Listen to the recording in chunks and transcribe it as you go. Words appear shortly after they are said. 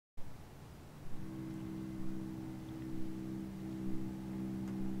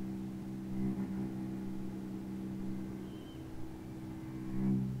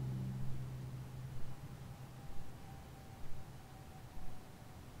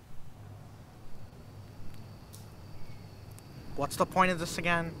What's the point of this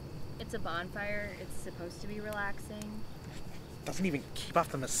again? It's a bonfire. It's supposed to be relaxing. Doesn't even keep off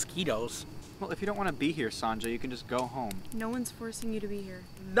the mosquitoes. Well, if you don't want to be here, Sanjay, you can just go home. No one's forcing you to be here.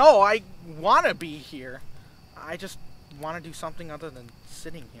 No, I want to be here. I just want to do something other than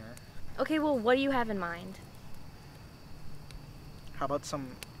sitting here. Okay, well, what do you have in mind? How about some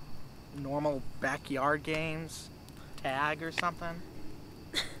normal backyard games? Tag or something?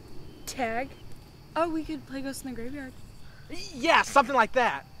 Tag? Oh, we could play Ghost in the Graveyard. Yeah, something like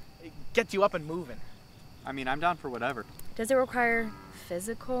that. It gets you up and moving. I mean, I'm down for whatever. Does it require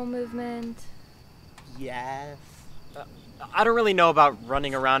physical movement? Yes. I don't really know about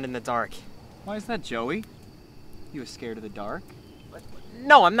running around in the dark. Why is that, Joey? You scared of the dark?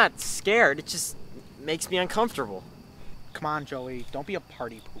 No, I'm not scared. It just makes me uncomfortable. Come on, Joey. Don't be a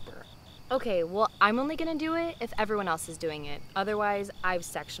party pooper. Okay, well, I'm only gonna do it if everyone else is doing it. Otherwise, I have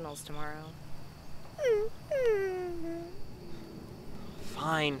sectionals tomorrow.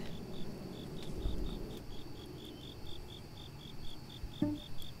 Fine.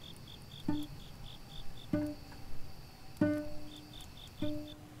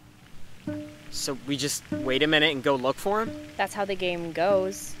 So we just wait a minute and go look for him? That's how the game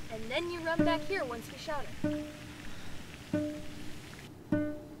goes. And then you run back here once we shout it.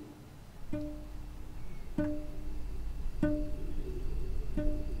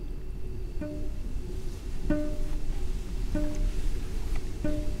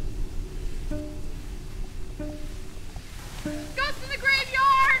 Ghost in the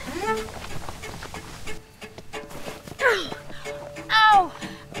graveyard! Ow!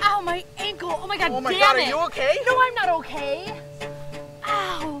 Ow, my ankle! Oh my god, Oh my damn god, it! are you okay? No, I'm not okay!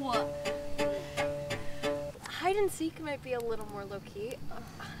 Ow! Hide and seek might be a little more low-key.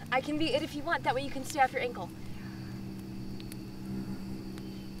 I can be it if you want, that way you can stay off your ankle.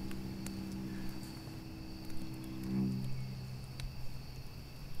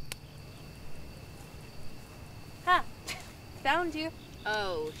 Ha! Found you.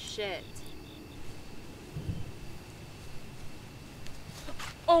 Oh, shit.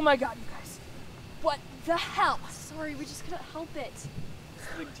 Oh my god, you guys. What the hell? Sorry, we just couldn't help it. It's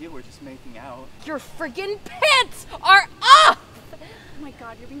a big deal, we're just making out. Your friggin' pants are off! Oh my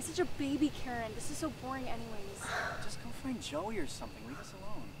god, you're being such a baby, Karen. This is so boring anyways. Just go find Joey or something, leave us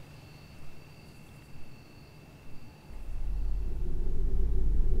alone.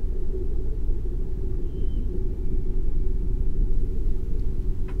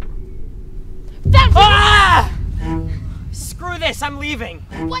 Ah! Screw this, I'm leaving.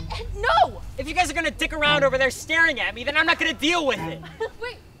 What? No! If you guys are gonna dick around over there staring at me, then I'm not gonna deal with it.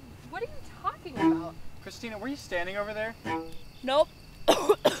 Wait, what are you talking about? Christina, were you standing over there? Nope.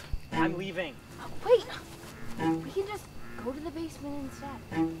 I'm leaving. Wait, we can just go to the basement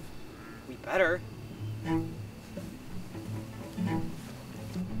instead. We better.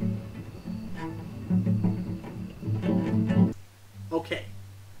 Okay.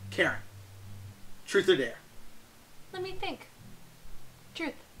 Karen. Truth or dare? Let me think.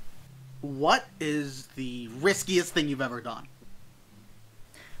 Truth. What is the riskiest thing you've ever done?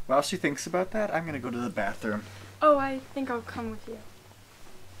 While she thinks about that, I'm gonna go to the bathroom. Oh, I think I'll come with you.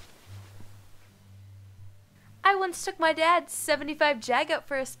 I once took my dad's 75 Jag out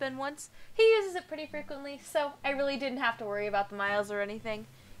for a spin once. He uses it pretty frequently, so I really didn't have to worry about the miles or anything.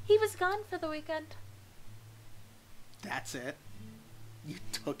 He was gone for the weekend. That's it? You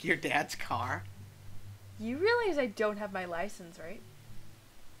took your dad's car? You realize I don't have my license, right?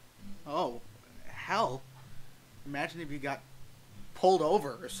 Oh, hell. Imagine if you got pulled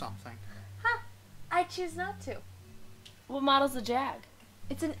over or something. Huh. I choose not to. What model's the Jag?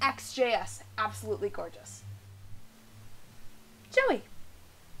 It's an XJS. Absolutely gorgeous. Joey.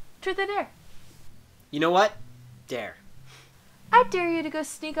 Truth or dare? You know what? Dare. I dare you to go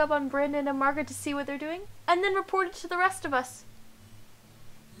sneak up on Brandon and Margaret to see what they're doing, and then report it to the rest of us.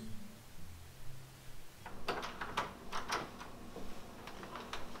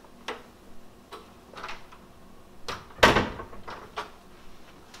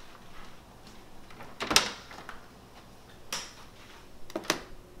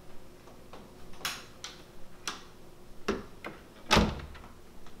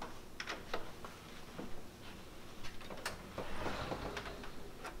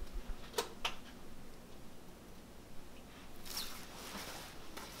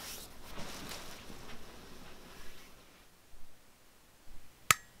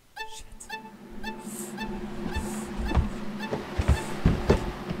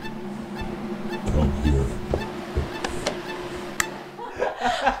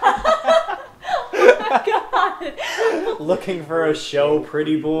 Looking for a show,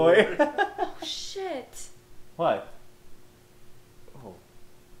 pretty boy? Oh, shit. What?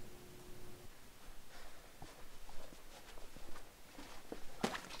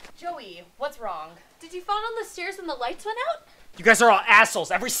 Joey, what's wrong? Did you fall down the stairs when the lights went out? You guys are all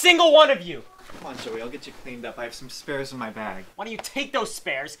assholes, every single one of you! Come on, Joey, I'll get you cleaned up. I have some spares in my bag. Why don't you take those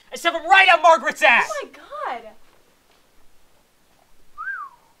spares and shove them right up Margaret's ass? Oh my god!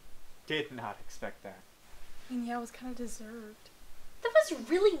 Did not expect that. I mean, yeah, it was kind of deserved. That was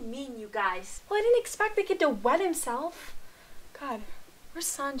really mean, you guys. Well, I didn't expect the kid to wet himself. God, where's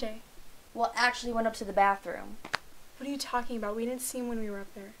Sanjay? Well, actually went up to the bathroom. What are you talking about? We didn't see him when we were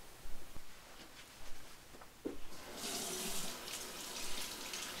up there.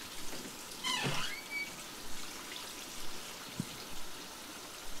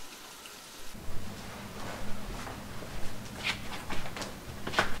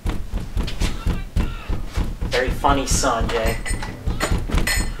 Very funny, Sanjay.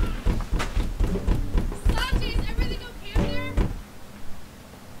 Sanjay, is everything okay up there?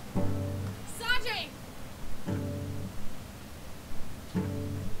 Sanjay!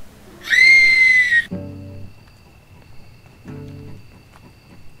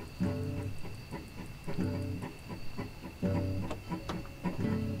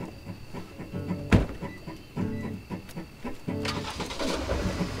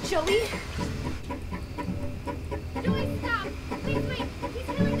 Joey? Joey, stop! Please wait! He's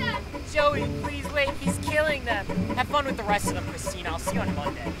killing them! Joey, please wait, he's killing them. Have fun with the rest of them, Christina. I'll see you on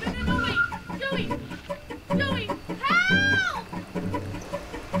Monday. No, wait! Joey! Joey!